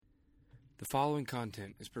The following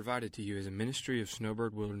content is provided to you as a ministry of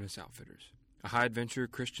Snowbird Wilderness Outfitters, a high-adventure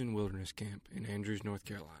Christian wilderness camp in Andrews, North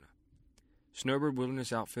Carolina. Snowbird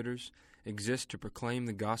Wilderness Outfitters exists to proclaim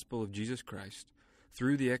the gospel of Jesus Christ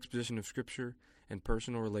through the exposition of Scripture and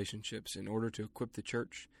personal relationships in order to equip the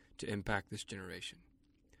church to impact this generation.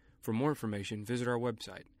 For more information, visit our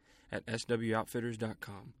website at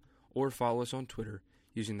swoutfitters.com or follow us on Twitter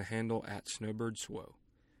using the handle @SnowbirdSwo.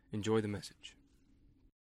 Enjoy the message.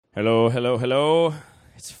 Hello, hello, hello.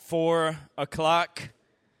 It's 4 o'clock,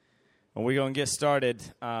 and we're going to get started.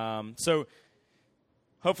 So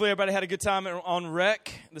hopefully everybody had a good time on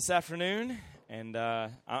Rec this afternoon, and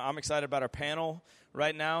I'm excited about our panel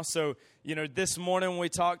right now. So, this morning when we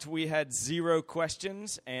talked, we had 0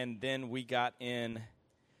 questions, and then we got in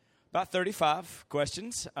about 35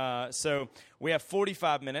 questions. So we have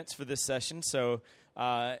 45 minutes for this session, so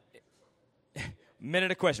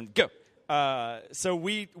minute a question. Go. So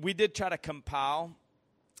we did try to compile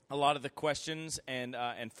a lot of the questions and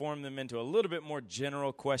form them into a little bit more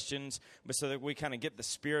general questions, but so that we kind of get the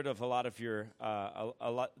spirit of a lot of your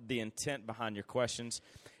the intent behind your questions.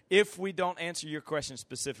 If we don't answer your question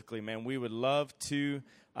specifically, man, we would love to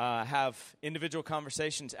have individual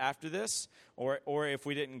conversations after this, or if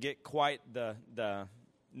we didn't get quite the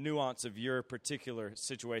nuance of your particular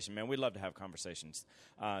situation, man, we'd love to have conversations.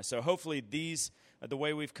 So hopefully the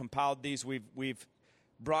way we've compiled these, we've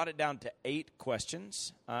brought it down to 8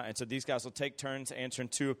 questions, and so these guys will take turns answering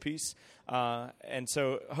 2 apiece, and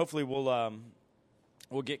so hopefully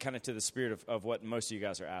we'll get kind of to the spirit of what most of you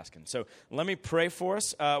guys are asking. So let me pray for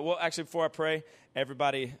us. Well, actually, before I pray,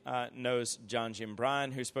 everybody knows John Jim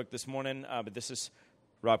Bryan, who spoke this morning, but this is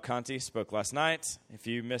Rob Conti, spoke last night. If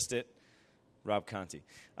you missed it, Rob Conti.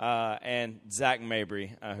 And Zach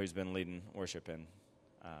Mabry, who's been leading worship, and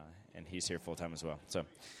he's here full-time as well. So, all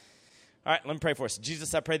right, let me pray for us.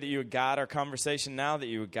 Jesus, I pray that you would guide our conversation now, that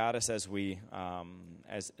you would guide us as we,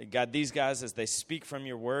 guide these guys as they speak from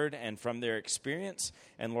your word and from their experience.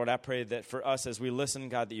 And, Lord, I pray that for us as we listen,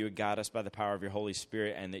 God, that you would guide us by the power of your Holy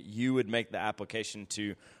Spirit and that you would make the application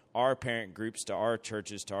to our parent groups, to our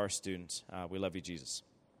churches, to our students. We love you, Jesus.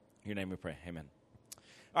 In your name we pray. Amen.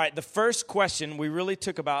 All right, the first question, we really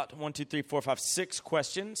took about 6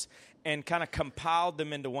 questions and kind of compiled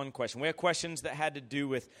them into one question. We had questions that had to do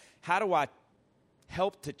with how do I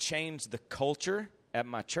help to change the culture at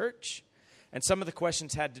my church? And some of the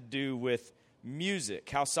questions had to do with music,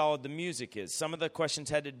 how solid the music is. Some of the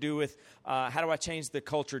questions had to do with how do I change the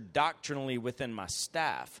culture doctrinally within my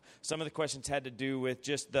staff. Some of the questions had to do with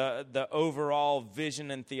just the overall vision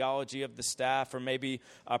and theology of the staff, or maybe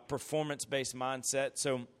a performance-based mindset.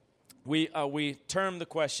 So we termed the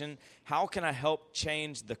question, how can I help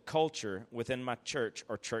change the culture within my church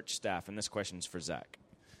or church staff? And this question is for Zach.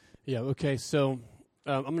 Yeah, okay, so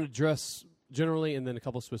I'm going to address generally and then a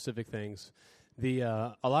couple specific things.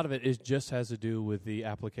 A lot of it has to do with the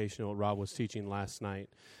application of what Rob was teaching last night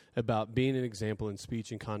about being an example in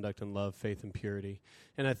speech and conduct and love, faith and purity.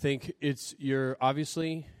 And I think it's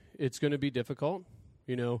going to be difficult.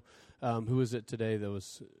 Who was it today that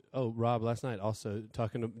was, Rob last night also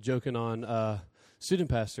joking on student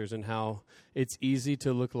pastors and how it's easy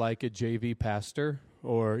to look like a JV pastor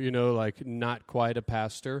or, like not quite a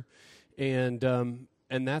pastor.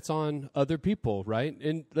 And that's on other people, right?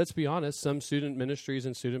 And let's be honest, some student ministries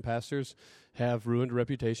and student pastors have ruined a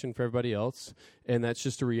reputation for everybody else, and that's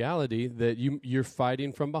just a reality that you're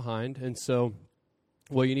fighting from behind. And so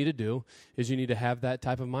what you need to do is you need to have that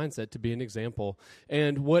type of mindset to be an example.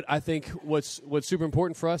 And what's super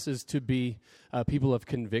important for us is to be people of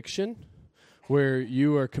conviction, where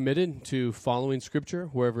you are committed to following Scripture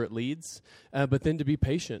wherever it leads, but then to be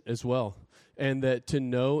patient as well. And that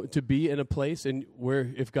to be in a place and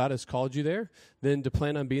where if God has called you there, then to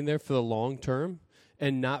plan on being there for the long term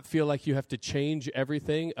and not feel like you have to change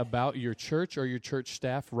everything about your church or your church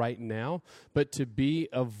staff right now, but to be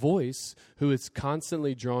a voice who is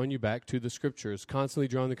constantly drawing you back to the Scriptures, constantly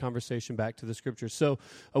drawing the conversation back to the Scriptures. So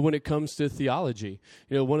when it comes to theology,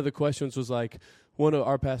 one of the questions was like, one of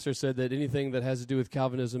our pastors said that anything that has to do with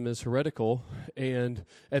Calvinism is heretical. And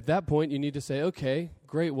at that point, you need to say, okay,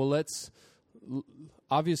 great, well,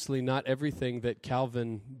 obviously not everything that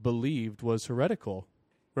Calvin believed was heretical,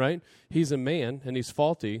 right? He's a man and he's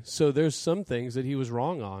faulty, so there's some things that he was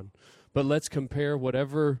wrong on. But let's take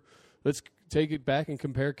it back and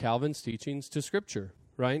compare Calvin's teachings to Scripture,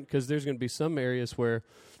 right? Because there's going to be some areas where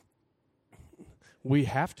we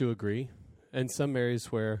have to agree and some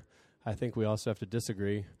areas where I think we also have to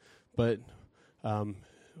disagree. But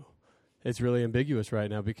it's really ambiguous right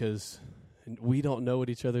now because we don't know what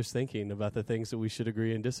each other's thinking about the things that we should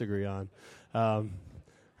agree and disagree on.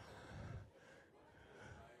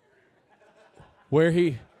 where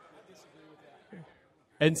he,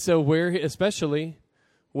 and so where, especially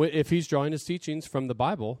if he's drawing his teachings from the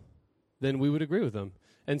Bible, then we would agree with him.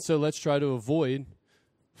 And so let's try to avoid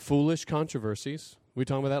foolish controversies. We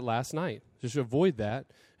talked about that last night. Just avoid that,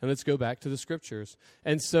 and let's go back to the Scriptures.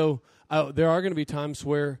 And so there are going to be times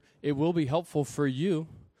where it will be helpful for you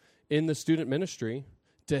in the student ministry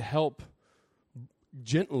to help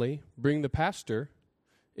gently bring the pastor,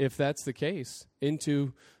 if that's the case,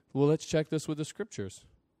 into, well, let's check this with the Scriptures.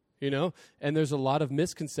 You know, and there's a lot of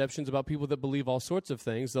misconceptions about people that believe all sorts of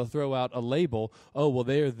things. They'll throw out a label. Oh, well,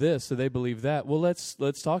 they are this, so they believe that. Well,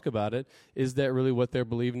 let's talk about it. Is that really what they're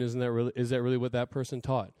believing? Is that really what that person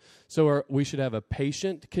taught? So we should have a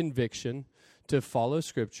patient conviction to follow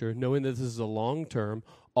Scripture, knowing that this is a long term.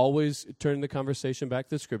 Always turn the conversation back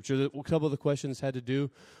to Scripture. A couple of the questions had to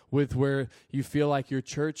do with where you feel like your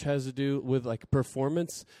church has to do with like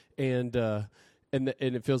performance and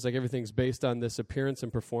it feels like everything's based on this appearance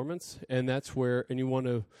and performance, and that's where you're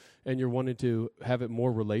wanting to have it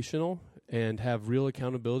more relational and have real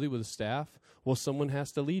accountability with the staff. Well, someone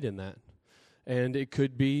has to lead in that, and it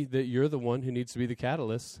could be that you're the one who needs to be the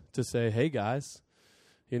catalyst to say, "Hey, guys,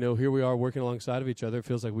 you know, here we are working alongside of each other. It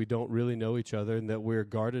feels like we don't really know each other, and that we're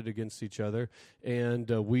guarded against each other,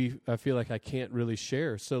 and I feel like I can't really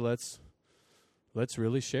share. So let's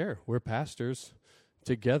really share. We're pastors."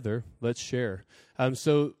 Together, let's share.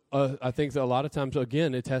 So I think that a lot of times,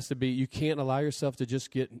 again, it has to be, you can't allow yourself to just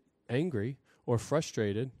get angry or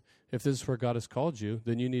frustrated. If this is where God has called you,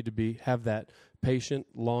 then you need to have that patient,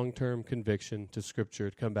 long-term conviction to Scripture.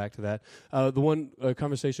 To come back to that. The one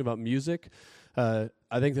conversation about music, I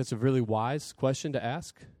think that's a really wise question to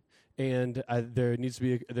ask. And there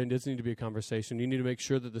does need to be a conversation. You need to make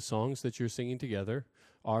sure that the songs that you're singing together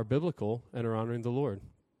are biblical and are honoring the Lord.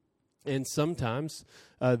 And sometimes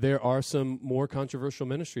there are some more controversial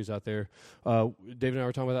ministries out there. David and I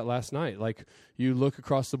were talking about that last night. Like, you look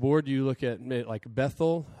across the board, you look at like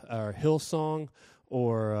Bethel or Hillsong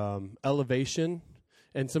or Elevation,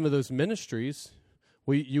 and some of those ministries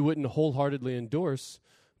you wouldn't wholeheartedly endorse,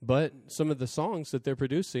 but some of the songs that they're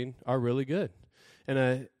producing are really good.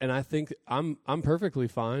 And I think I'm perfectly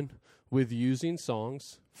fine with using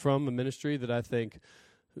songs from a ministry that I think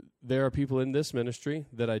there are people in this ministry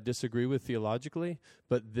that I disagree with theologically,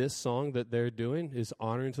 but this song that they're doing is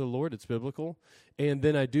honoring to the Lord. It's biblical. And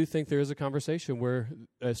then I do think there is a conversation where,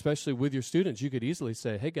 especially with your students, you could easily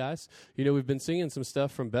say, "Hey, guys, you know, we've been singing some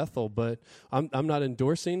stuff from Bethel, but I'm not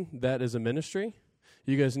endorsing that as a ministry.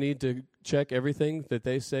 You guys need to check everything that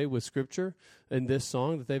they say with Scripture, and this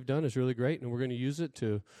song that they've done is really great, and we're going to use it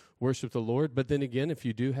to worship the Lord." But then again, if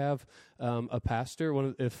you do have a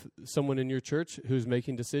pastor, if someone in your church who's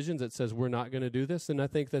making decisions that says, "We're not going to do this," then I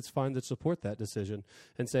think that's fine to support that decision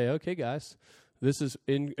and say, "Okay, guys, this is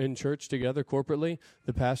in church together corporately.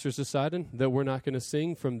 The pastor's deciding that we're not going to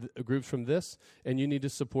sing from groups from this, and you need to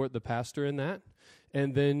support the pastor in that."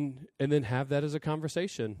 And then have that as a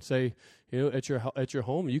conversation. Say, you know, at your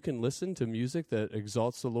home, you can listen to music that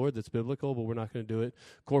exalts the Lord, that's biblical, but we're not going to do it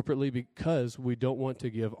corporately because we don't want to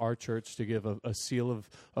give our church to give a seal of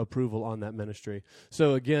approval on that ministry.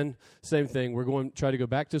 So again, same thing. We're going to try to go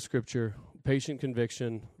back to Scripture, patient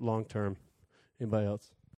conviction, long term. Anybody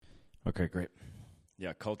else? Okay, great.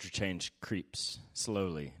 Yeah, culture change creeps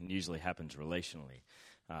slowly and usually happens relationally.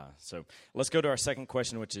 So let's go to our second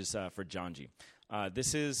question, which is for John G.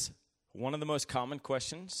 This is one of the most common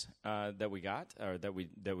questions that we got, or that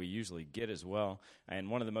we usually get as well, and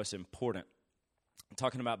one of the most important. I'm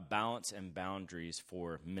talking about balance and boundaries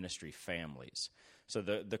for ministry families. So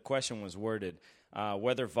the question was worded,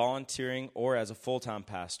 whether volunteering or as a full-time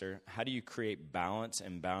pastor, how do you create balance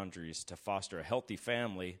and boundaries to foster a healthy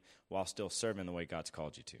family while still serving the way God's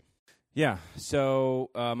called you to? Yeah, so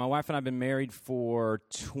my wife and I have been married for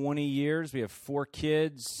 20 years. We have 4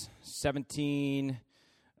 kids, 17,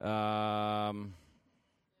 hang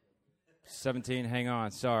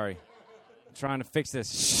on, sorry. I'm trying to fix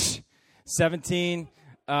this. 17,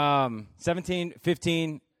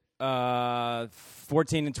 15,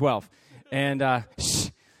 14, and 12. And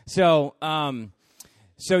so I'm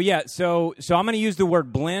going to use the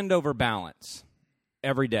word blend over balance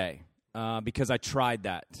every day. Because I tried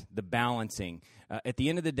that, the balancing. At the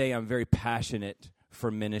end of the day, I'm very passionate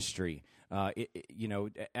for ministry. You know,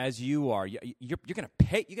 as you are, you're going to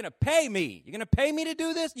pay. You're going to pay me. You're going to pay me to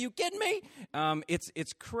do this. You kidding me?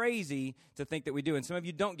 It's crazy to think that we do, and some of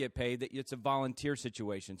you don't get paid. That it's a volunteer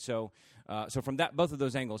situation. So from both of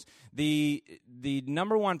those angles, the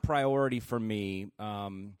number one priority for me.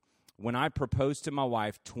 When I proposed to my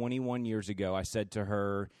wife 21 years ago, I said to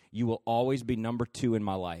her, "You will always be number 2 in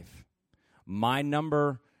my life. My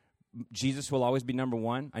number Jesus will always be number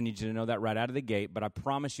one. I need you to know that right out of the gate. But I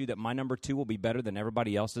promise you that my number 2 will be better than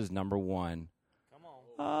everybody else's number 1. Come on.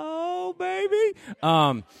 Oh, baby.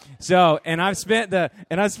 And I've spent the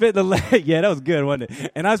yeah, that was good, wasn't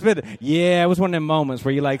it? And it was one of them moments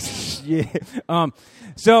where you're like, yeah.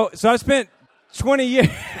 So I spent 20 years.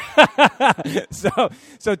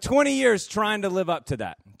 so 20 years trying to live up to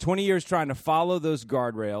that. 20 years trying to follow those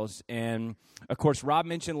guardrails. And, of course, Rob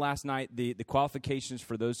mentioned last night the qualifications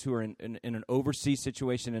for those who are in an overseas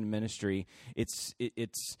situation in ministry. It's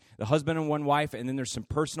the husband and one wife, and then there's some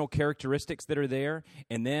personal characteristics that are there.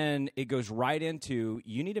 And then it goes right into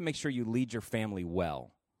you need to make sure you lead your family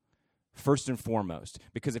well, first and foremost.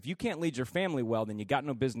 Because if you can't lead your family well, then you got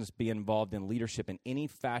no business being involved in leadership in any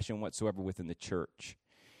fashion whatsoever within the church.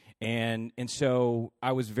 And so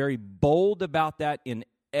I was very bold about that in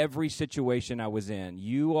every situation I was in.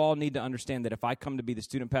 You all need to understand that if I come to be the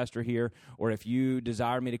student pastor here, or if you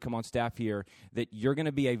desire me to come on staff here, that you're going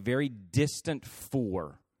to be a very distant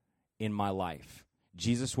 4 in my life.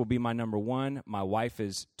 Jesus will be my number 1. My wife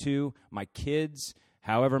is 2. My kids,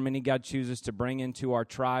 however many God chooses to bring into our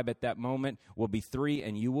tribe at that moment, will be 3,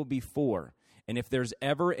 and you will be 4. And if there's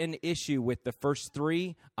ever an issue with the first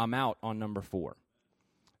 3, I'm out on number 4.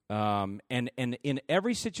 And in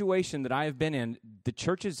every situation that I have been in, the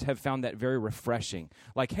churches have found that very refreshing.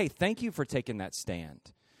 Like, hey, thank you for taking that stand.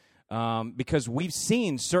 Because we've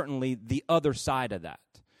seen certainly the other side of that.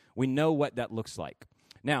 We know what that looks like.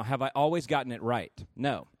 Now, have I always gotten it right?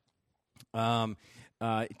 No.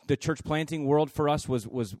 The church planting world for us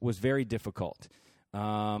was very difficult.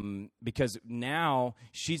 Because now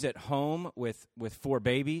she's at home with 4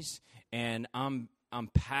 babies, and I'm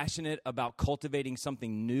passionate about cultivating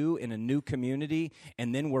something new in a new community,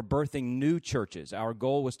 and then we're birthing new churches. Our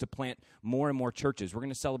goal was to plant more and more churches. We're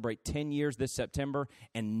going to celebrate 10 years this September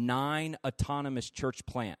and 9 autonomous church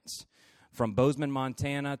plants from Bozeman,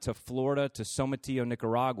 Montana to Florida to Somatillo,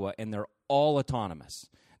 Nicaragua, and they're all autonomous.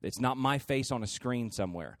 It's not my face on a screen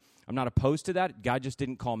somewhere. I'm not opposed to that. God just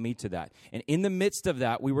didn't call me to that. And in the midst of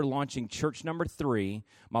that, we were launching church number 3.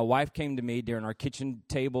 My wife came to me during our kitchen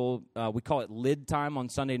table. We call it lid time on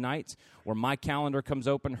Sunday nights, where my calendar comes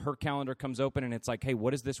open, her calendar comes open, and it's like, hey,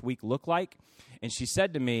 what does this week look like? And she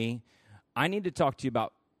said to me, I need to talk to you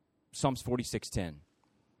about Psalms 46:10,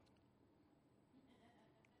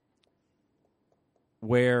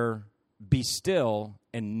 where be still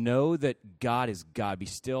and know that God is God. Be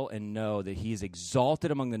still and know that He is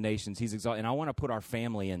exalted among the nations. He's exalted. And I want to put our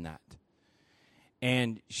family in that.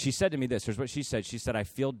 And she said to me this. Here's what she said. She said, I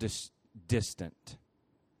feel distant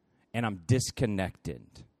and I'm disconnected.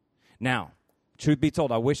 Now, truth be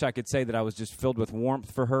told, I wish I could say that I was just filled with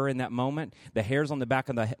warmth for her in that moment. The hairs on the back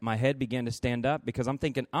of my head began to stand up because I'm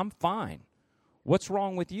thinking, I'm fine. What's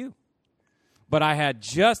wrong with you? But I had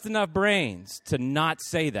just enough brains to not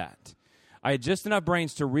say that. I had just enough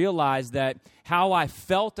brains to realize that how I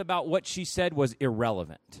felt about what she said was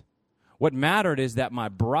irrelevant. What mattered is that my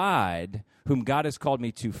bride, whom God has called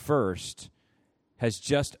me to first, has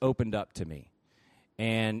just opened up to me.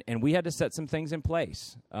 And we had to set some things in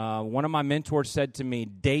place. One of my mentors said to me,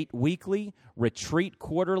 date weekly, retreat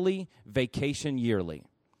quarterly, vacation yearly.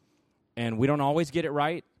 And we don't always get it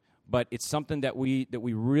right, but it's something that we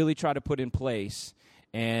really try to put in place.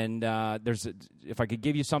 And if I could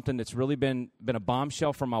give you something that's really been a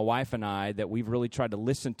bombshell for my wife and I that we've really tried to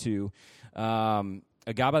listen to,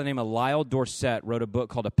 a guy by the name of Lyle Dorsett wrote a book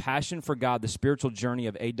called A Passion for God, The Spiritual Journey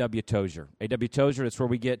of A.W. Tozer. A.W. Tozer, that's where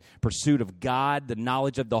we get pursuit of God, the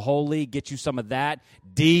knowledge of the holy, get you some of that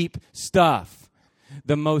deep stuff.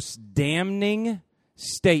 The most damning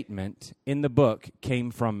statement in the book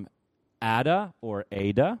came from Ada,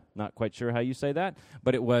 not quite sure how you say that,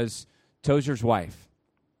 but it was Tozer's wife.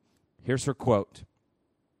 Here's her quote.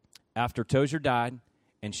 After Tozer died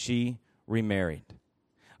and she remarried,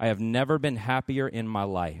 I have never been happier in my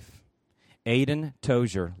life. Aidan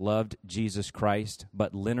Tozer loved Jesus Christ,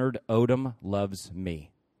 but Leonard Odom loves me.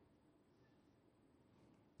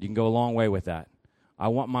 You can go a long way with that. I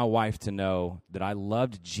want my wife to know that I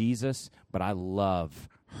loved Jesus, but I love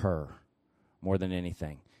her more than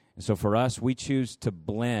anything. And so for us, we choose to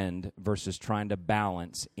blend versus trying to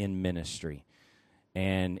balance in ministry.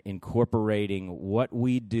 And incorporating what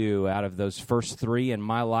we do out of those first 3 in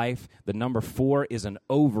my life, the number 4 is an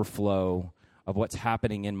overflow of what's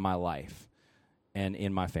happening in my life and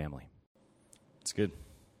in my family. It's good.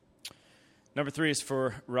 Number 3 is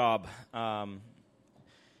for Rob.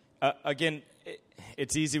 Again,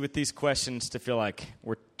 it's easy with these questions to feel like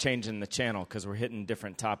we're changing the channel because we're hitting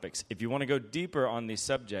different topics. If you want to go deeper on these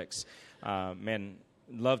subjects,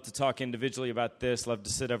 love to talk individually about this. Love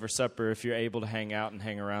to sit over supper if you're able to hang out and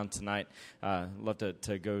hang around tonight. Love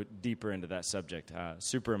to go deeper into that subject.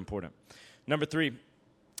 Super important. Number 3,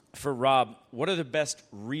 for Rob, what are the best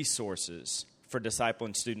resources for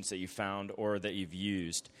discipling students that you found or that you've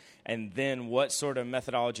used? And then what sort of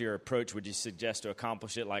methodology or approach would you suggest to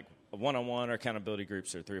accomplish it, like a one-on-one or accountability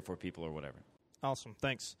groups or 3 or 4 people or whatever? Awesome.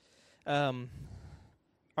 Thanks. All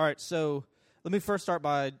right, so let me first start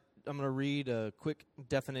by, I'm going to read a quick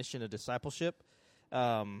definition of discipleship.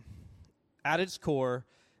 At its core,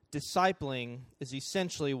 discipling is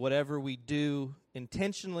essentially whatever we do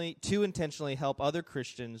intentionally help other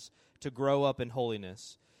Christians to grow up in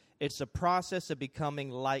holiness. It's a process of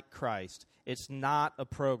becoming like Christ. It's not a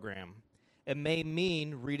program. It may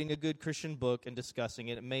mean reading a good Christian book and discussing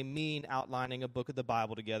it. It may mean outlining a book of the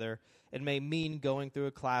Bible together. It may mean going through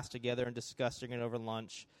a class together and discussing it over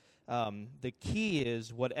lunch. The key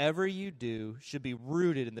is whatever you do should be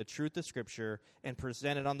rooted in the truth of Scripture and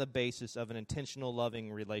presented on the basis of an intentional,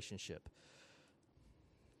 loving relationship.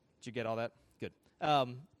 Did you get all that? Good.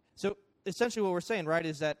 So essentially what we're saying, right,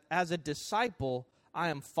 is that as a disciple, I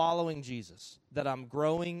am following Jesus, that I'm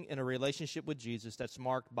growing in a relationship with Jesus that's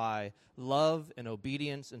marked by love and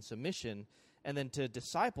obedience and submission. And then to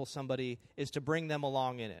disciple somebody is to bring them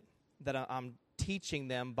along in it, that I'm teaching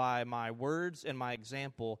them by my words and my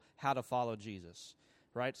example how to follow Jesus,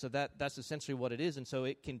 right? So that's essentially what it is. And so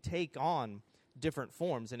it can take on different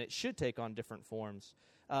forms, and it should take on different forms.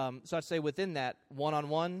 So I'd say within that,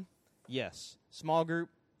 one-on-one, yes. Small group,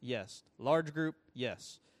 yes. Large group,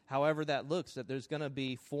 yes. However that looks, that there's going to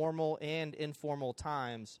be formal and informal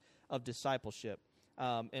times of discipleship.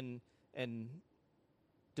 And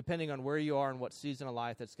depending on where you are and what season of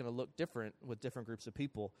life, that's going to look different with different groups of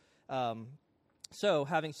people. So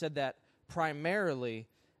having said that, primarily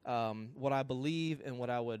what I believe and what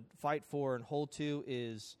I would fight for and hold to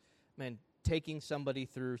is, taking somebody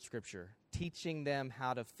through Scripture, teaching them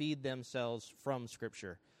how to feed themselves from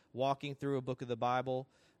Scripture, walking through a book of the Bible,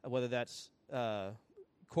 whether that's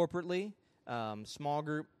corporately, small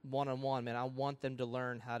group, one-on-one. I want them to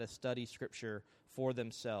learn how to study Scripture for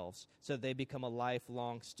themselves so they become a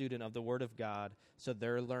lifelong student of the Word of God, so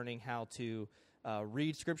they're learning how to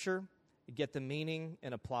read Scripture, get the meaning,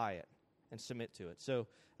 and apply it and submit to it. So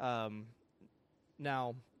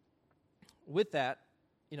now, with that,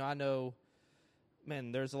 I know,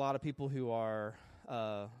 there's a lot of people who are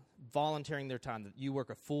volunteering their time. You work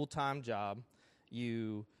a full-time job,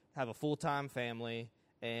 you have a full-time family,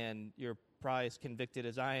 and you're probably as convicted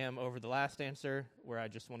as I am over the last answer, where I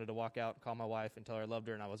just wanted to walk out and call my wife and tell her I loved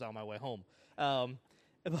her, and I was on my way home.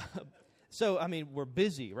 So, we're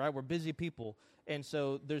busy, right? We're busy people. And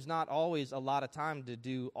so there's not always a lot of time to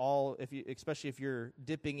do especially if you're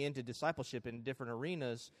dipping into discipleship in different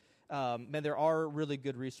arenas. There are really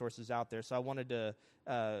good resources out there. So I wanted to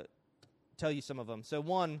tell you some of them. So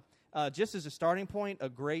one, just as a starting point, a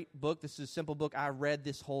great book. This is a simple book. I read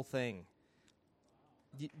this whole thing.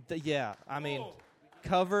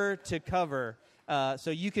 Cover to cover.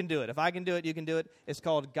 So you can do it. If I can do it, you can do it. It's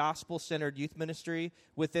called Gospel-Centered Youth Ministry.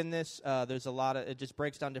 Within this, there's a lot of, it just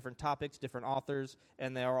breaks down different topics, different authors,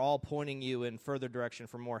 and they are all pointing you in further direction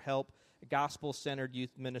for more help. Gospel-Centered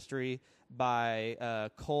Youth Ministry by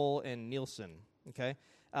Cole and Nielsen. Okay?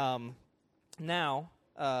 So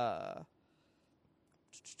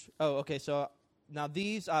now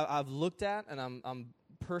these I've looked at, and I'm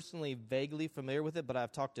personally vaguely familiar with it, but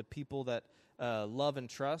I've talked to people that love and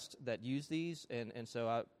trust that use these, and so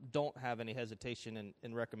I don't have any hesitation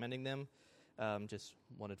in recommending them. Just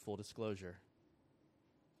wanted full disclosure.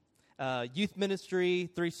 Youth Ministry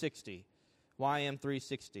 360, YM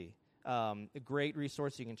 360. A great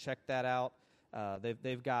resource. You can check that out.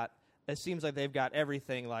 They've got, it seems like they've got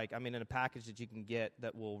everything, in a package that you can get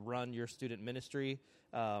that will run your student ministry,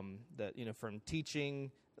 from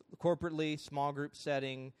teaching corporately, small group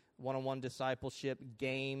setting, one-on-one discipleship,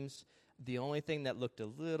 games. The only thing that looked a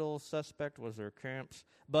little suspect was their camps.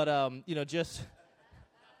 But, just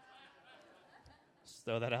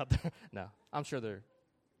throw that out there. No, I'm sure they're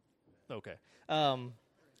okay. I'm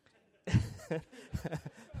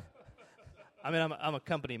a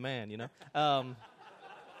company man,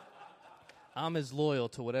 I'm as loyal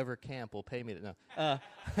to whatever camp will pay me to know.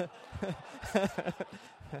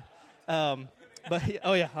 But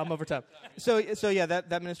I'm over time. So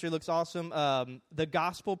that ministry looks awesome. The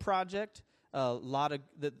Gospel Project, a lot of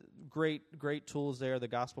the great tools there. The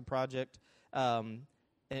Gospel Project, and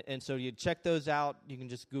so you check those out. You can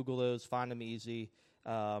just Google those, find them easy.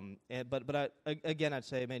 But I'd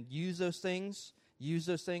say, use those things.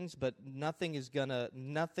 But nothing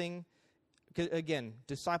again,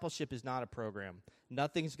 discipleship is not a program.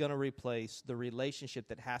 Nothing's going to replace the relationship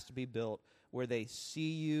that has to be built where they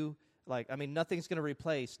see you. Nothing's going to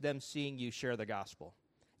replace them seeing you share the gospel.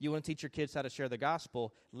 You want to teach your kids how to share the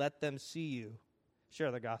gospel, let them see you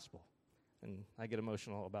share the gospel. And I get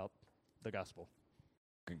emotional about the gospel.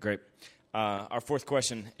 Okay, great. Our fourth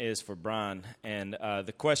question is for Brian. And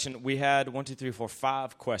the question, we had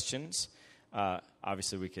 5 questions.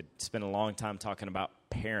 Obviously, we could spend a long time talking about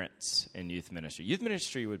parents in youth ministry. Youth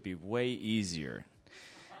ministry would be way easier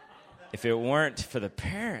if it weren't for the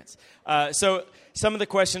parents. So some of the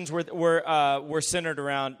questions were centered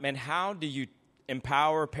around, man, how do you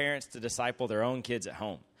empower parents to disciple their own kids at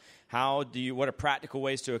home? What are practical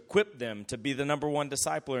ways to equip them to be the number one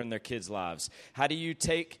discipler in their kids' lives? How do you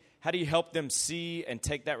help them see and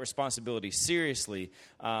take that responsibility seriously?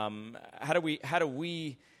 How do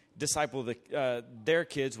we disciple their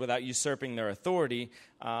kids without usurping their authority?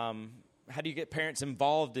 How do you get parents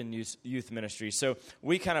involved in youth ministry? So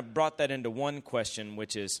we kind of brought that into one question,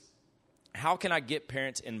 which is, how can I get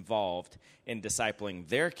parents involved in discipling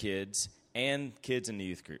their kids and kids in the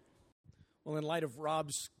youth group? Well, in light of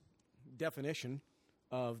Rob's definition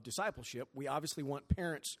of discipleship, we obviously want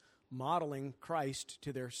parents modeling Christ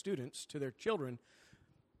to their students, to their children.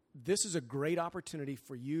 This is a great opportunity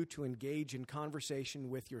for you to engage in conversation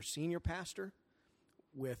with your senior pastor,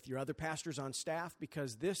 with your other pastors on staff,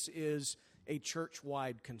 because this is a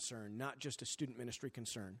church-wide concern, not just a student ministry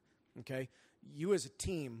concern, okay? You as a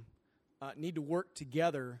team need to work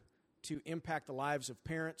together to impact the lives of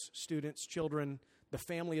parents, students, children, the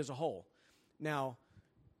family as a whole. Now,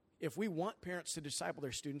 if we want parents to disciple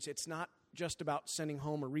their students, it's not just about sending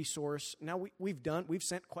home a resource. Now, we've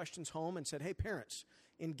sent questions home and said, hey, parents,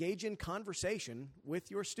 engage in conversation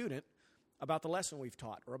with your student about the lesson we've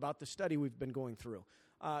taught or about the study we've been going through.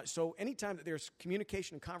 So anytime that there's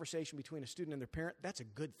communication and conversation between a student and their parent, that's a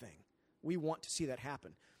good thing. We want to see that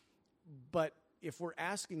happen. But if we're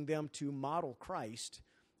asking them to model Christ,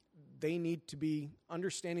 they need to be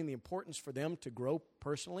understanding the importance for them to grow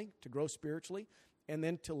personally, to grow spiritually, and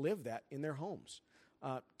then to live that in their homes.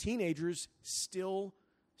 Teenagers still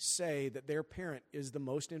say that their parent is the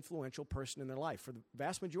most influential person in their life for the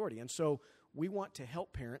vast majority. And so we want to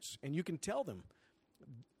help parents, and you can tell them,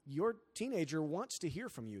 your teenager wants to hear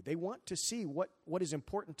from you. They want to see what is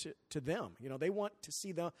important to them. You know, they want to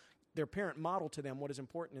see their parent model to them what is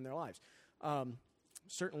important in their lives.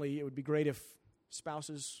 Certainly, it would be great if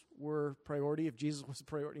spouses were priority, if Jesus was a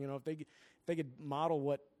priority. You know, if they could model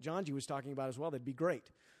what John G was talking about as well, that'd be great.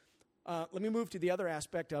 Let me move to the other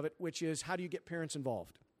aspect of it, which is how do you get parents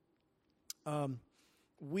involved? When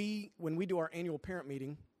we do our annual parent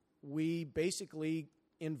meeting, we basically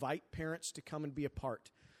invite parents to come and be a part.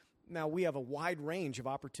 Now, we have a wide range of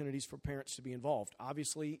opportunities for parents to be involved.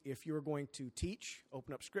 Obviously, if you're going to teach,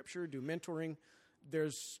 open up Scripture, do mentoring,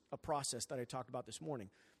 there's a process that I talked about this morning.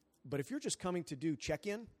 But if you're just coming to do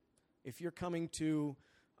check-in, if you're coming to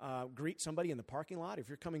greet somebody in the parking lot, if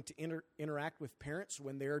you're coming to interact with parents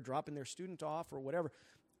when they're dropping their student off or whatever,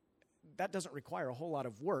 that doesn't require a whole lot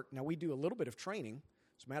of work. Now, we do a little bit of training.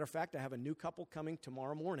 As a matter of fact, I have a new couple coming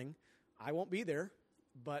tomorrow morning. I won't be there,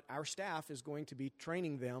 but our staff is going to be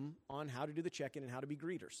training them on how to do the check-in and how to be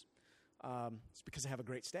greeters. It's because I have a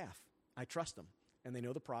great staff. I trust them, and they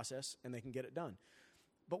know the process, and they can get it done.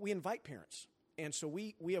 But we invite parents, and so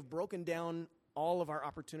we have broken down all of our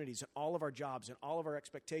opportunities and all of our jobs and all of our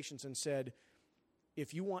expectations and said,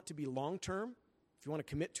 if you want to be long-term, if you want to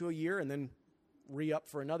commit to a year and then re-up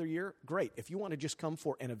for another year, great. If you want to just come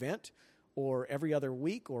for an event or every other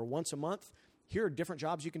week or once a month, here are different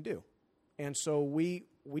jobs you can do. And so we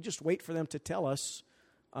just wait for them to tell us,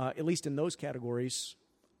 at least in those categories,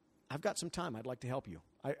 I've got some time. I'd like to help you.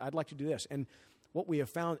 I'd like to do this. And what we have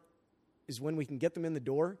found is when we can get them in the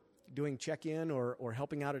door doing check-in or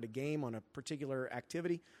helping out at a game on a particular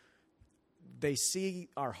activity, they see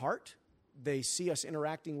our heart. They see us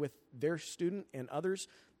interacting with their student and others,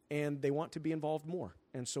 and they want to be involved more.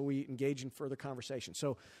 And so we engage in further conversation.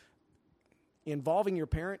 So involving your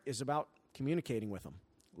parent is about communicating with them,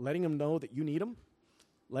 letting them know that you need them,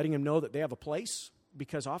 letting them know that they have a place,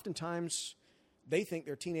 because oftentimes they think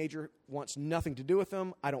their teenager wants nothing to do with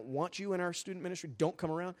them. I don't want you in our student ministry. Don't come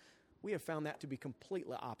around. We have found that to be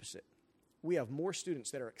completely opposite. We have more students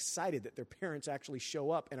that are excited that their parents actually show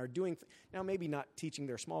up and are doing, now maybe not teaching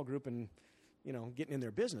their small group and, getting in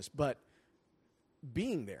their business, but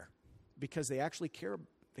being there because they actually care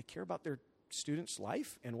about their students'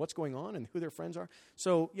 life and what's going on and who their friends are.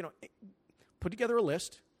 So, put together a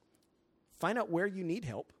list, find out where you need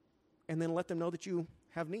help, and then let them know that you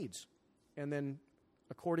have needs. And then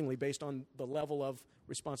accordingly based on the level of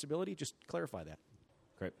responsibility. Just clarify that.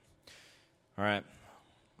 Great. All right.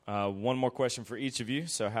 One more question for each of you,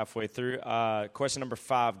 so halfway through. Question number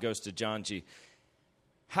 5 goes to John G.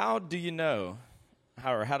 How do you know,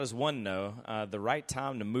 how does one know the right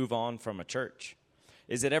time to move on from a church?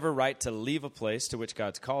 Is it ever right to leave a place to which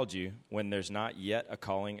God's called you when there's not yet a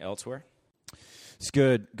calling elsewhere? It's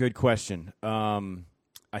good question.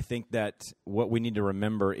 I think that what we need to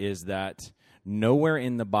remember is that nowhere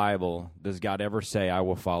in the Bible does God ever say, I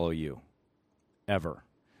will follow you, ever.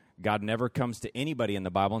 God never comes to anybody in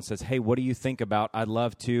the Bible and says, hey, what do you think about? I'd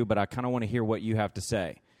love to, but I kind of want to hear what you have to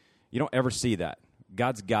say. You don't ever see that.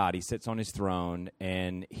 God's God. He sits on his throne,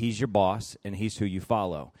 and he's your boss, and he's who you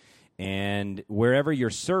follow. And wherever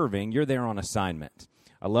you're serving, you're there on assignment.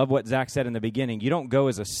 I love what Zach said in the beginning. You don't go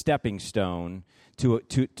as a stepping stone to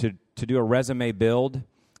do a resume build,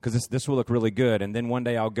 because this will look really good, and then one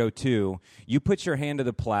day I'll go too. You put your hand to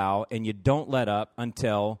the plow, and you don't let up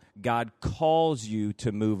until God calls you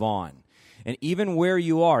to move on. And even where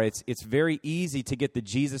you are, it's very easy to get the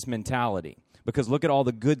Jesus mentality, because look at all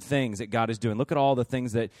the good things that God is doing. Look at all the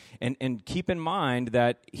things that, and keep in mind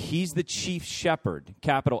that he's the chief shepherd,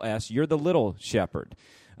 capital S. You're the little shepherd.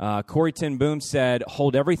 Corrie ten Boom said,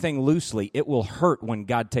 hold everything loosely. It will hurt when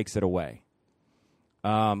God takes it away.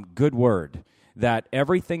 Good word. That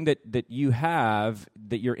everything that you have,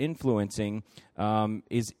 that you're influencing,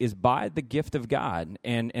 is by the gift of God.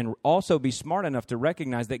 And also be smart enough to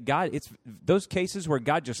recognize that God, it's those cases where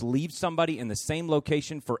God just leaves somebody in the same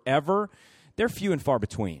location forever, they're few and far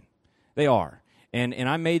between. They are. And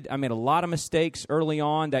I made a lot of mistakes early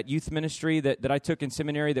on. That youth ministry that I took in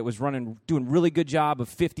seminary that was doing really good job of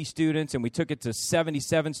 50 students, and we took it to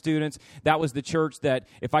 77 students. That was the church that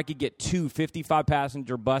if I could get 2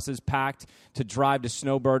 55-passenger buses packed to drive to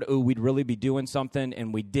Snowbird, we'd really be doing something,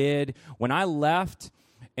 and we did. When I left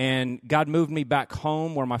and God moved me back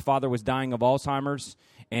home where my father was dying of Alzheimer's,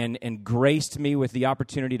 and graced me with the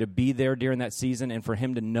opportunity to be there during that season and for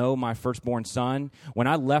him to know my firstborn son. When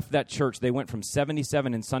I left that church, they went from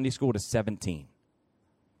 77 in Sunday school to 17.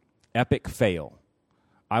 Epic fail.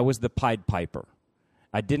 I was the Pied Piper.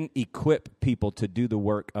 I didn't equip people to do the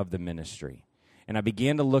work of the ministry. And I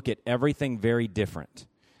began to look at everything very different.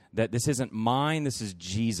 That this isn't mine, this is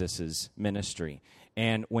Jesus's ministry.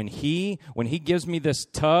 And when he gives me this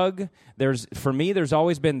tug, there's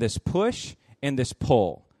always been this push and this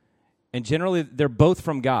pull. And generally, they're both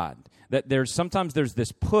from God. That sometimes there's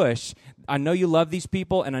this push. I know you love these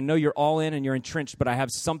people, and I know you're all in and you're entrenched, but I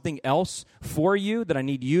have something else for you that I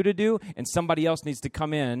need you to do, and somebody else needs to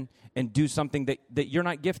come in and do something that you're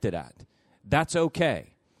not gifted at. That's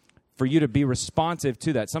okay for you to be responsive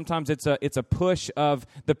to that. Sometimes it's a push of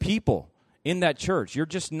the people in that church. You're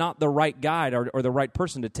just not the right guide or the right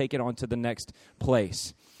person to take it on to the next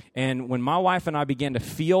place. And when my wife and I began to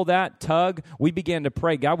feel that tug, we began to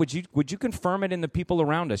pray, God, would you confirm it in the people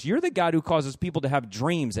around us? You're the God who causes people to have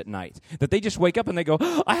dreams at night, that they just wake up and they go,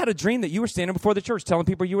 I had a dream that you were standing before the church telling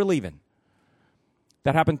people you were leaving.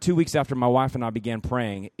 That happened 2 weeks after my wife and I began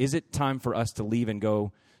praying, is it time for us to leave and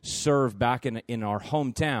go serve back in our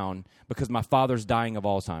hometown because my father's dying of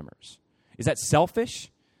Alzheimer's? Is that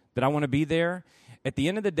selfish that I want to be there? At the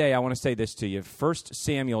end of the day, I want to say this to you. 1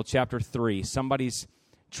 Samuel chapter 3, somebody's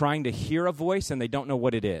trying to hear a voice and they don't know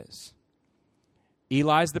what it is.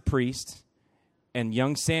 Eli's the priest, and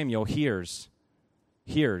young Samuel hears,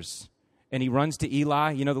 and he runs to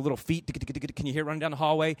Eli, the little feet, can you hear it running down the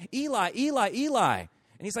hallway? Eli, Eli, Eli.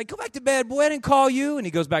 And he's like, go back to bed, boy, I didn't call you. And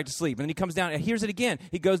he goes back to sleep. And then he comes down and hears it again.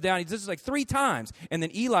 He goes down, he does this like 3 times. And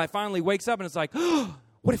then Eli finally wakes up and it's like,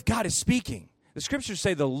 what if God is speaking? The scriptures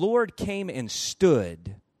say the Lord came and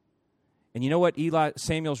stood. And you know what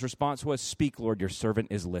Samuel's response was? Speak, Lord, your servant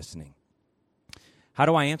is listening. How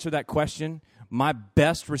do I answer that question? My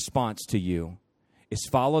best response to you is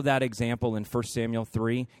follow that example in 1 Samuel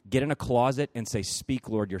 3. Get in a closet and say, speak,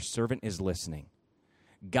 Lord, your servant is listening.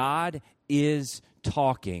 God is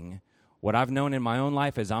talking. What I've known in my own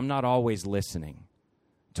life is I'm not always listening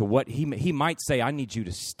to what he might say, I need you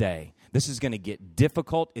to stay. This is going to get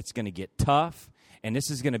difficult. It's going to get tough. And this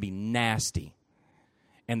is going to be nasty.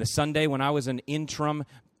 And the Sunday when I was an interim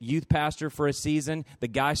youth pastor for a season, the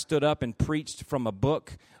guy stood up and preached from a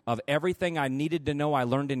book of everything I needed to know I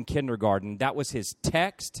learned in kindergarten. That was his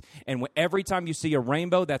text. And every time you see a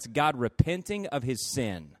rainbow, that's God repenting of his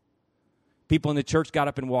sin. People in the church got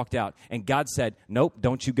up and walked out. And God said, nope,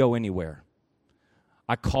 don't you go anywhere.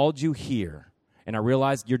 I called you here. And I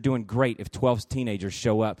realized you're doing great if 12 teenagers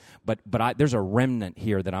show up. But there's a remnant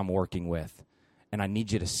here that I'm working with. And I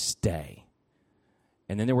need you to stay.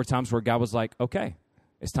 And then there were times where God was like, okay,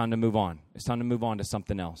 It's time to move on. It's time to move on to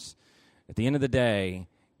something else. At the end of the day,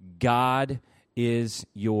 God is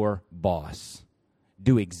your boss.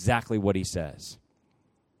 Do exactly what he says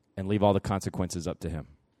and leave all the consequences up to him.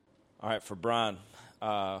 All right, for Brian,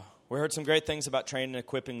 we heard some great things about training and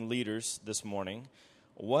equipping leaders this morning.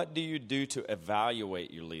 What do you do to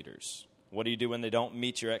evaluate your leaders? What do you do when they don't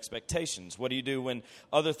meet your expectations? What do you do when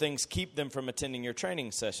other things keep them from attending your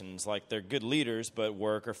training sessions, like they're good leaders, but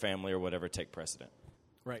work or family or whatever take precedent?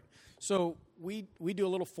 Right. So we do a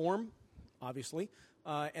little form, obviously,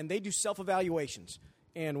 and they do self-evaluations.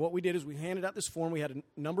 And what we did is we handed out this form. We had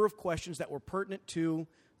a number of questions that were pertinent to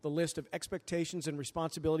the list of expectations and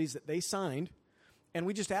responsibilities that they signed. And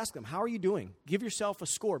we just asked them, how are you doing? Give yourself a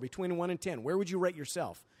score between 1 and 10. Where would you rate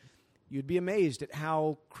yourself? You'd be amazed at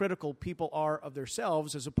how critical people are of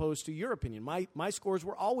themselves as opposed to your opinion. My scores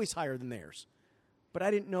were always higher than theirs, but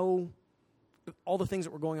I didn't know all the things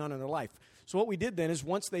that were going on in their life. So what we did then is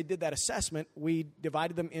once they did that assessment, we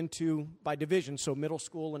divided them into by division, so middle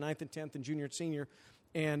school and 9th and 10th and junior and senior,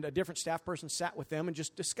 and a different staff person sat with them and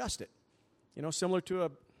just discussed it. You know, similar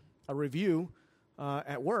to a review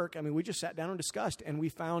at work. I mean, we just sat down and discussed, and we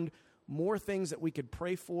found more things that we could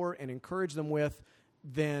pray for and encourage them with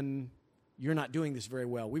than you're not doing this very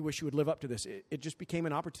well. We wish you would live up to this. It just became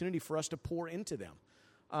an opportunity for us to pour into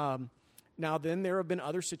them. Now, then there have been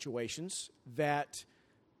other situations that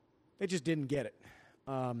they just didn't get it.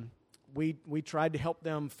 We tried to help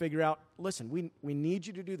them figure out, listen, we need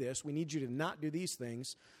you to do this. We need you to not do these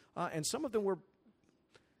things. And some of them were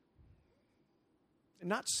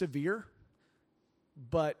not severe,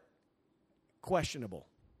 but questionable.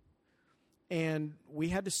 And we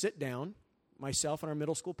had to sit down, myself and our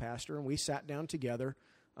middle school pastor, and we sat down together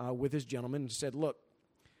with this gentleman and said, look,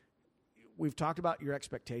 we've talked about your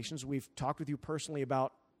expectations. We've talked with you personally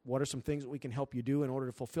about what are some things that we can help you do in order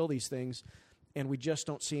to fulfill these things, and we just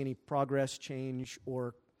don't see any progress, change,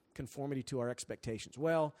 or conformity to our expectations.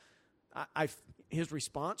 Well, his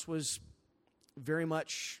response was very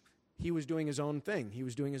much he was doing his own thing. He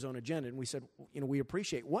was doing his own agenda, and we said, we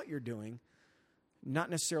appreciate what you're doing, not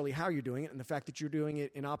necessarily how you're doing it, and the fact that you're doing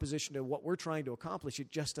it in opposition to what we're trying to accomplish, it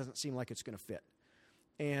just doesn't seem like it's going to fit.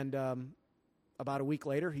 And about a week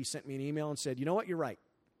later, he sent me an email and said, you know what, you're right.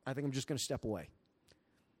 I think I'm just going to step away.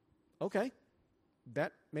 Okay,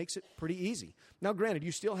 that makes it pretty easy. Now, granted,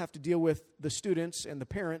 you still have to deal with the students and the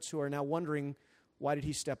parents who are now wondering, why did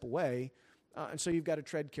he step away? And so you've got to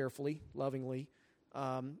tread carefully, lovingly.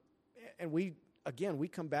 And we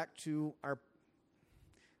come back to our,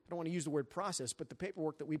 I don't want to use the word process, but the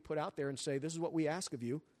paperwork that we put out there and say, this is what we ask of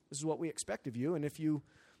you, this is what we expect of you, and if you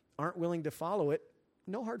aren't willing to follow it,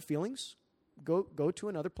 no hard feelings. Go to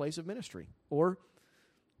another place of ministry, or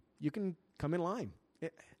you can come in line.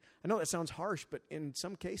 I know that sounds harsh, but in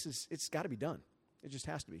some cases, it's got to be done. It just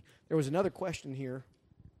has to be. There was another question here.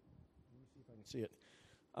 Let me see if I can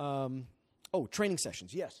see it. Training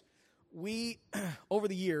sessions. Yes. We, over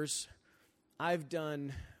the years, I've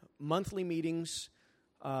done monthly meetings.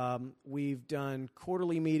 We've done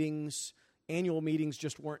quarterly meetings. Annual meetings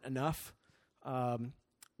just weren't enough.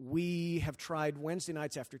 We have tried Wednesday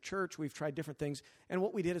nights after church. We've tried different things. And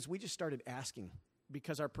what we did is we just started asking,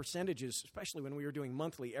 because our percentages, especially when we were doing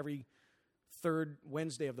monthly, every third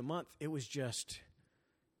Wednesday of the month, it was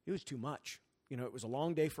too much. It was a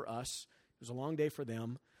long day for us. It was a long day for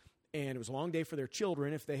them. And it was a long day for their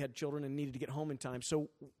children if they had children and needed to get home in time. So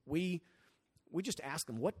we just asked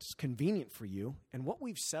them, what's convenient for you? And what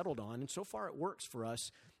we've settled on, and so far it works for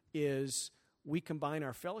us, is we combine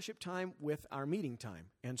our fellowship time with our meeting time.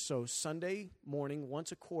 And so Sunday morning,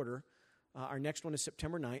 once a quarter, our next one is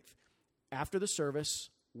September 9th. After the service,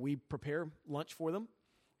 we prepare lunch for them,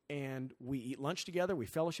 and we eat lunch together. We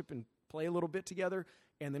fellowship and play a little bit together,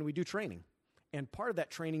 and then we do training. And part of that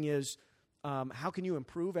training is how can you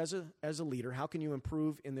improve as a leader? How can you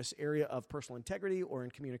improve in this area of personal integrity or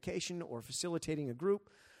in communication or facilitating a group?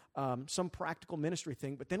 Some practical ministry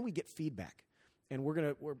thing, but then we get feedback. And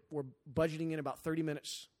we're budgeting in about 30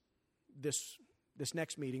 minutes this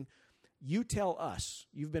next meeting. You tell us,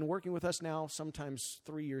 you've been working with us now sometimes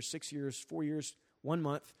 3 years, 6 years, 4 years, 1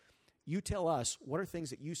 month. You tell us what are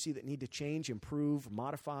things that you see that need to change, improve,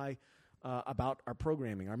 modify about our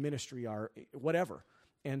programming, our ministry, our whatever.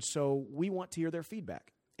 And so we want to hear their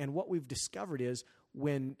feedback. And what we've discovered is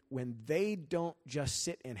when they don't just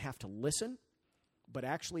sit and have to listen, but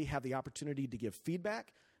actually have the opportunity to give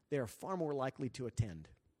feedback, they are far more likely to attend.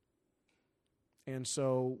 And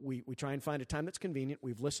so we try and find a time that's convenient.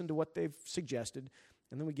 We've listened to what they've suggested,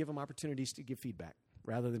 and then we give them opportunities to give feedback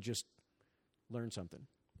rather than just learn something.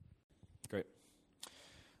 Great.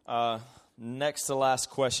 Next to last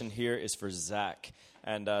question here is for Zach.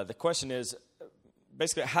 And the question is,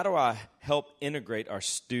 basically, how do I help integrate our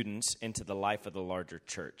students into the life of the larger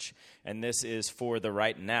church? And this is for the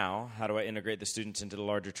right now. How do I integrate the students into the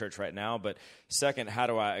larger church right now? But second, how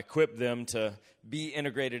do I equip them to be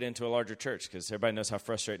integrated into a larger church? Because everybody knows how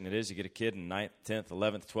frustrating it is. You get a kid in 9th, 10th,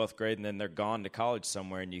 11th, 12th grade, and then they're gone to college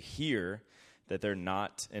somewhere, and you hear that they're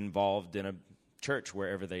not involved in a church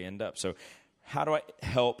wherever they end up. So how do I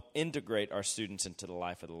help integrate our students into the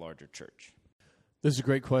life of the larger church? This is a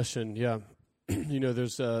great question. Yeah.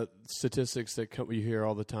 There's statistics that you hear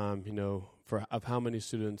all the time, of how many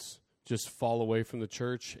students just fall away from the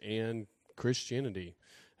church and Christianity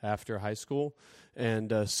after high school.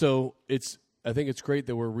 And so I think it's great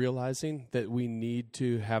that we're realizing that we need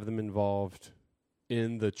to have them involved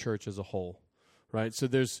in the church as a whole, right?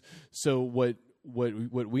 So what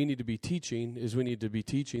we need to be teaching is we need to be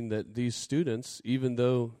teaching that these students, even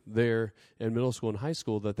though they're in middle school and high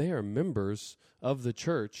school, that they are members of the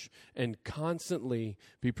church and constantly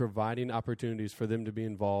be providing opportunities for them to be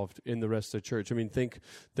involved in the rest of the church. I mean, think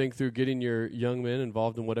through getting your young men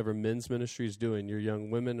involved in whatever men's ministry is doing, your young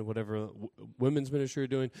women, whatever women's ministry are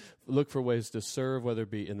doing. Look for ways to serve, whether it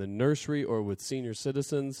be in the nursery or with senior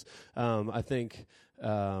citizens. I think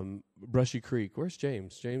Brushy Creek. Where's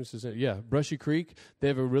James? James is Brushy Creek. They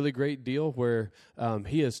have a really great deal where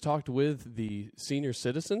he has talked with the senior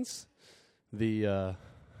citizens, the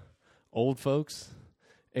old folks,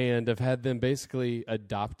 and have had them basically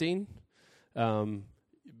adopting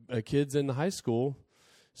kids in the high school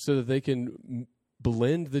so that they can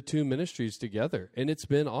blend the two ministries together. And it's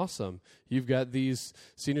been awesome. You've got these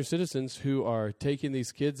senior citizens who are taking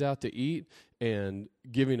these kids out to eat and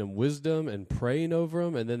giving them wisdom and praying over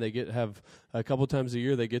them, and then they have a couple times a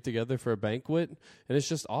year they get together for a banquet, and it's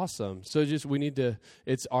just awesome. So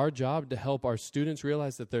it's our job to help our students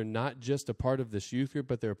realize that they're not just a part of this youth group,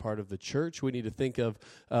 but they're a part of the church. We need to think of,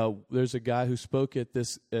 there's a guy who spoke at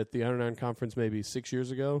the Iron Iron Conference maybe 5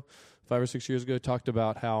 or 6 years ago, talked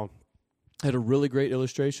about how had a really great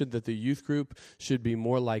illustration that the youth group should be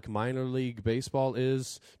more like minor league baseball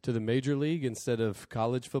is to the major league instead of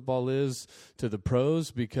college football is to the pros,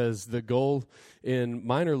 because the goal in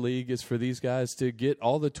minor league is for these guys to get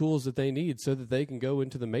all the tools that they need so that they can go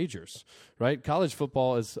into the majors, right? College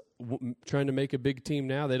football is trying to make a big team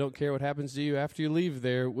now. They don't care what happens to you after you leave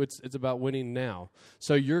there. It's about winning now.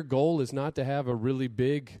 So your goal is not to have a really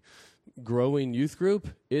big growing youth group.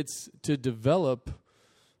 It's to develop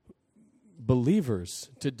believers,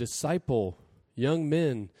 to disciple young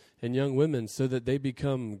men and young women so that they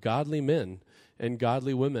become godly men and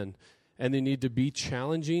godly women. And they need to be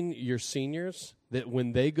challenging your seniors that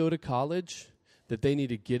when they go to college, that they need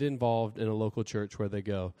to get involved in a local church where they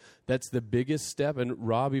go. That's the biggest step. And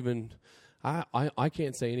Rob even, I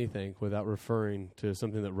can't say anything without referring to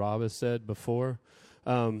something that Rob has said before.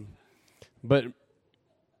 But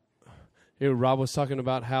Rob was talking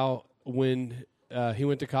about how when he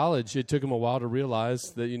went to college, it took him a while to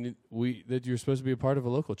realize that that you're supposed to be a part of a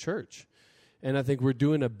local church. And I think we're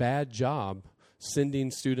doing a bad job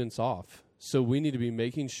sending students off. So we need to be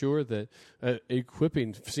making sure that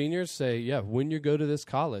equipping seniors, say, when you go to this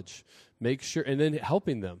college, make sure, and then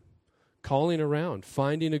helping them, calling around,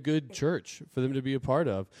 finding a good church for them to be a part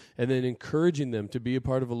of, and then encouraging them to be a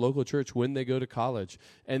part of a local church when they go to college,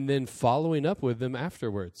 and then following up with them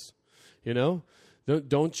afterwards.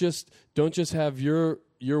 Don't just have your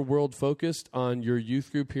world focused on your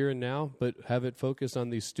youth group here and now, but have it focused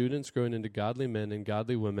on these students growing into godly men and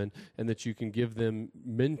godly women, and that you can give them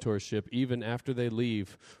mentorship even after they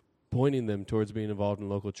leave, pointing them towards being involved in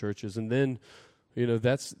local churches. And then,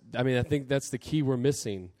 I think that's the key we're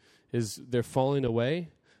missing, is they're falling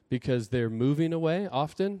away because they're moving away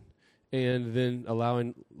often, and then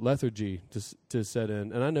allowing lethargy to set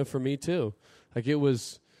in. And I know for me too,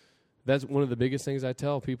 that's one of the biggest things I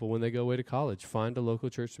tell people when they go away to college. Find a local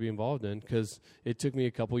church to be involved in, because it took me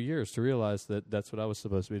a couple years to realize that that's what I was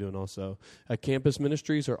supposed to be doing also. Campus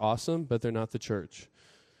ministries are awesome, but they're not the church,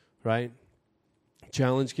 right?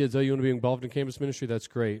 Challenge kids, you want to be involved in campus ministry? That's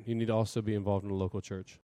great. You need to also be involved in a local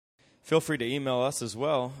church. Feel free to email us as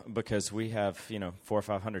well, because we have 400 or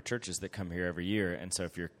 500 churches that come here every year. And so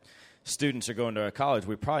if your students are going to a college,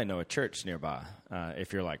 we probably know a church nearby.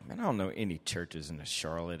 If you're like, man, I don't know any churches in the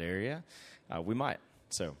Charlotte area, we might.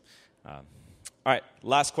 So, all right,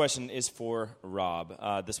 last question is for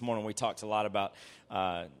Rob. This morning we talked a lot about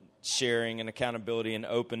sharing and accountability and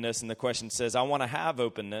openness, and the question says, I want to have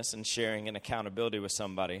openness and sharing and accountability with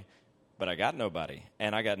somebody, but I got nobody,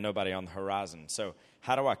 and I got nobody on the horizon. So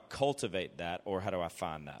how do I cultivate that, or how do I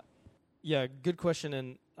find that? Yeah, good question,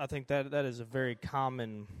 and I think that is a very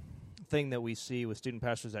common thing that we see with student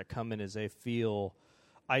pastors that come in, is they feel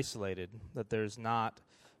isolated, that there's not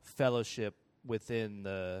fellowship within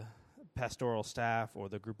the pastoral staff or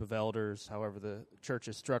the group of elders, however the church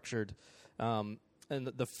is structured. And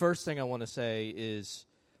the first thing I want to say is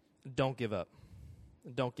don't give up.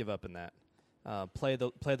 Don't give up in that. Play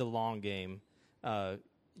the long game.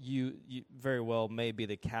 You very well may be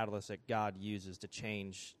the catalyst that God uses to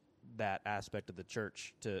change that aspect of the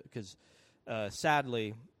church. Because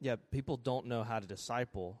sadly, people don't know how to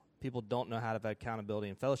disciple. People don't know how to have accountability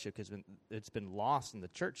and fellowship because it's been lost in the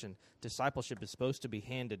church. And discipleship is supposed to be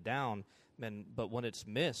handed down. But when it's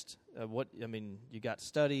missed, you got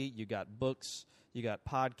study, you got books, you got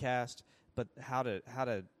podcasts, but how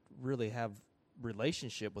to really have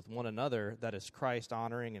relationship with one another that is Christ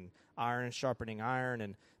honoring and iron sharpening iron,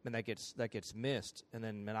 and that gets missed. And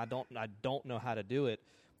then I don't know how to do it,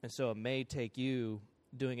 and so it may take you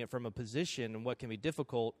doing it from a position. And what can be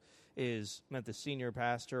difficult is the senior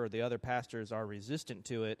pastor or the other pastors are resistant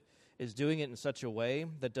to it. Is doing it in such a way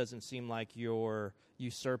that doesn't seem like you're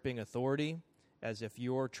usurping authority, as if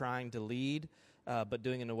you're trying to lead, but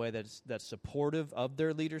doing it in a way that's supportive of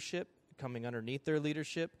their leadership, coming underneath their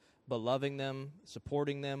leadership, but loving them,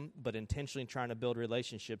 supporting them, but intentionally trying to build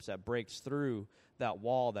relationships that breaks through that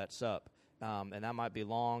wall that's up. And that might be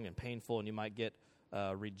long and painful, and you might get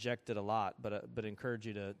rejected a lot, but encourage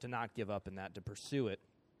you to not give up in that, to pursue it.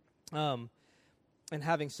 And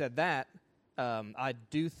having said that, I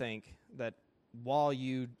do think that while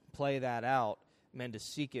you play that out, to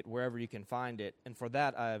seek it wherever you can find it. And for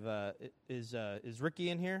that, is Ricky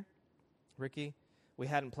in here? Ricky? We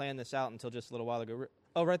hadn't planned this out until just a little while ago.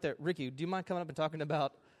 Oh, right there. Ricky, do you mind coming up and talking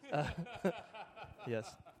about...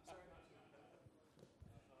 Yes.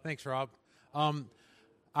 Thanks, Rob.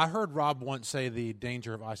 I heard Rob once say the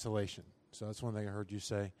danger of isolation. So that's one thing I heard you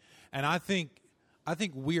say. And I think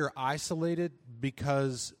we are isolated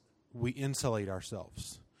because we insulate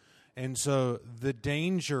ourselves. And so the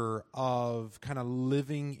danger of kind of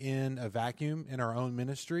living in a vacuum in our own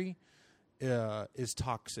ministry is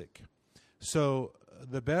toxic. So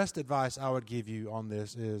the best advice I would give you on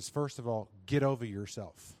this is, first of all, get over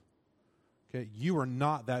yourself. Okay, you are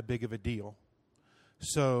not that big of a deal.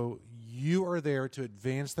 So you are there to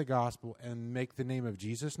advance the gospel and make the name of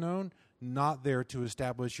Jesus known, not there to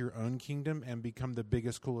establish your own kingdom and become the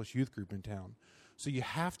biggest, coolest youth group in town. So you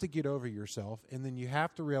have to get over yourself, and then you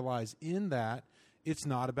have to realize in that it's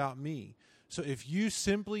not about me. So if you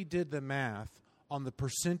simply did the math on the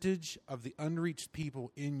percentage of the unreached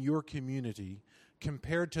people in your community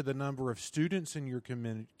compared to the number of students in your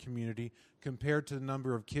community, compared to the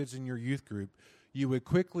number of kids in your youth group, you would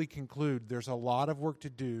quickly conclude there's a lot of work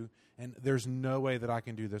to do, and there's no way that I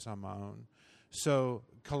can do this on my own. So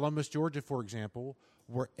Columbus, Georgia, for example,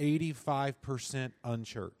 we're 85%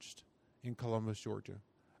 unchurched in Columbus, Georgia.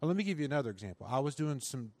 Now, let me give you another example. I was doing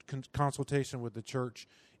some consultation with the church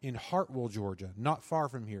in Hartwell, Georgia, not far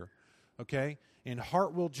from here. Okay? In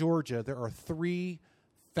Hartwell, Georgia, there are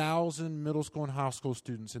 3,000 middle school and high school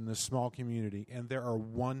students in this small community, and there are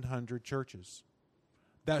 100 churches.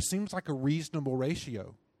 That seems like a reasonable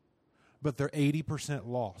ratio, but they're 80%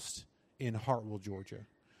 lost in Hartwell, Georgia.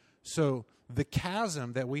 So the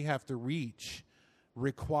chasm that we have to reach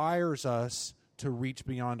requires us to reach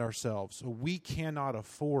beyond ourselves. So we cannot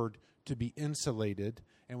afford to be insulated,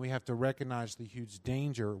 and we have to recognize the huge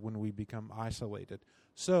danger when we become isolated.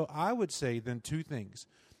 So I would say then two things.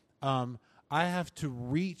 I have to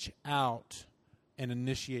reach out and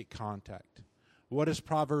initiate contact. What does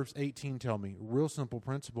Proverbs 18 tell me? Real simple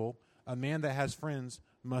principle. A man that has friends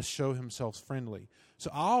must show himself friendly. So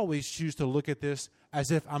I always choose to look at this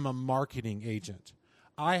as if I'm a marketing agent.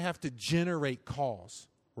 I have to generate calls,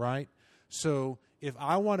 right? So if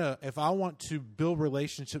I want to build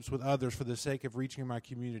relationships with others for the sake of reaching my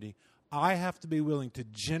community, I have to be willing to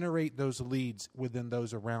generate those leads within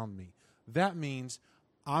those around me. That means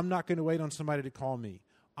I'm not going to wait on somebody to call me.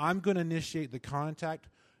 I'm going to initiate the contact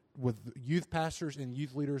with youth pastors and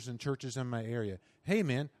youth leaders in churches in my area. Hey,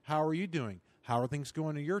 man, how are you doing? How are things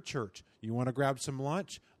going to your church? You want to grab some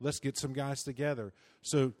lunch? Let's get some guys together.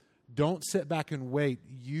 So don't sit back and wait.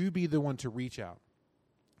 You be the one to reach out.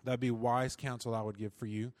 That'd be wise counsel I would give for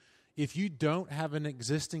you. If you don't have an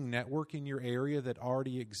existing network in your area that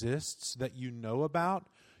already exists that you know about,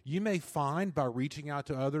 you may find by reaching out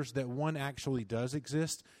to others that one actually does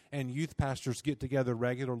exist, and youth pastors get together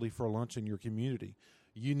regularly for lunch in your community.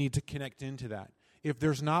 You need to connect into that. If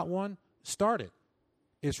there's not one, start it.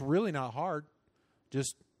 It's really not hard.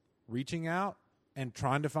 Just reaching out and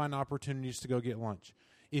trying to find opportunities to go get lunch.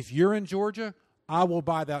 If you're in Georgia, I will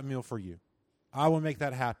buy that meal for you. I will make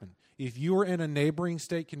that happen. If you are in a neighboring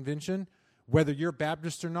state convention, Whether you're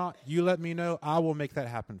Baptist or not, you let me know. I will make that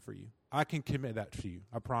happen for you. I can commit that to you.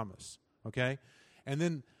 I promise. Okay? And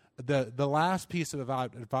then the last piece of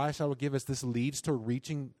advice I would give is this leads to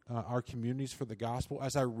reaching our communities for the gospel.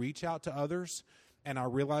 As I reach out to others and I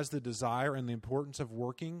realize the desire and the importance of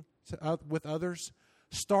working with others,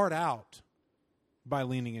 start out by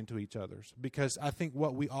leaning into each other's. Because I think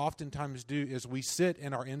what we oftentimes do is we sit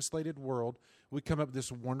in our insulated world, we come up with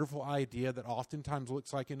this wonderful idea that oftentimes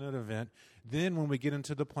looks like in an event. Then when we get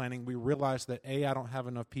into the planning, we realize that A, I don't have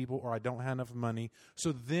enough people or I don't have enough money.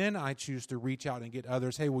 So then I choose to reach out and get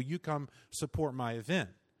others, hey, will you come support my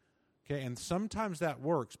event? Okay, and sometimes that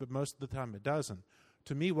works, but most of the time it doesn't.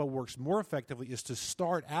 To me, what works more effectively is to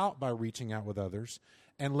start out by reaching out with others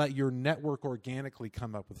and let your network organically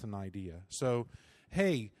come up with an idea. So,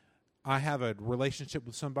 hey, I have a relationship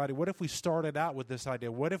with somebody. What if we started out with this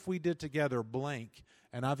idea? What if we did together blank?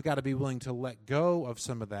 And I've got to be willing to let go of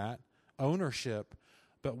some of that ownership.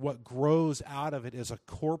 But what grows out of it is a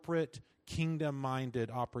corporate, kingdom-minded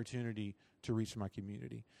opportunity to reach my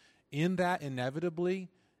community. In that, inevitably,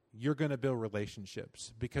 you're going to build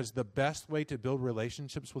relationships, because the best way to build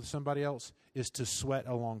relationships with somebody else is to sweat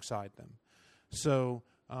alongside them. So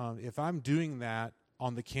if I'm doing that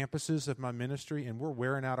on the campuses of my ministry and we're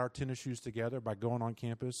wearing out our tennis shoes together by going on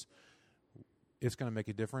campus, it's going to make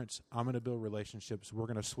a difference. I'm going to build relationships. We're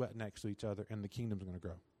going to sweat next to each other, and the kingdom's going to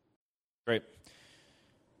grow. Great.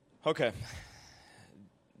 Okay.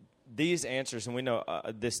 These answers, and we know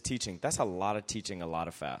this teaching, that's a lot of teaching, a lot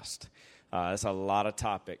of fast. That's a lot of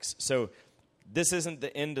topics. So this isn't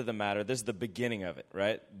the end of the matter. This is the beginning of it,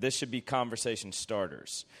 right? This should be conversation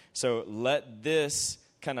starters. So let this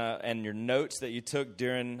kind of, and your notes that you took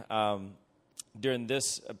during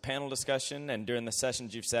this panel discussion and during the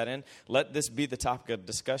sessions you've sat in, let this be the topic of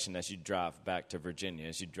discussion as you drive back to Virginia,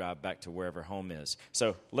 as you drive back to wherever home is.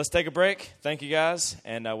 So let's take a break. Thank you, guys,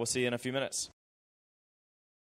 and we'll see you in a few minutes.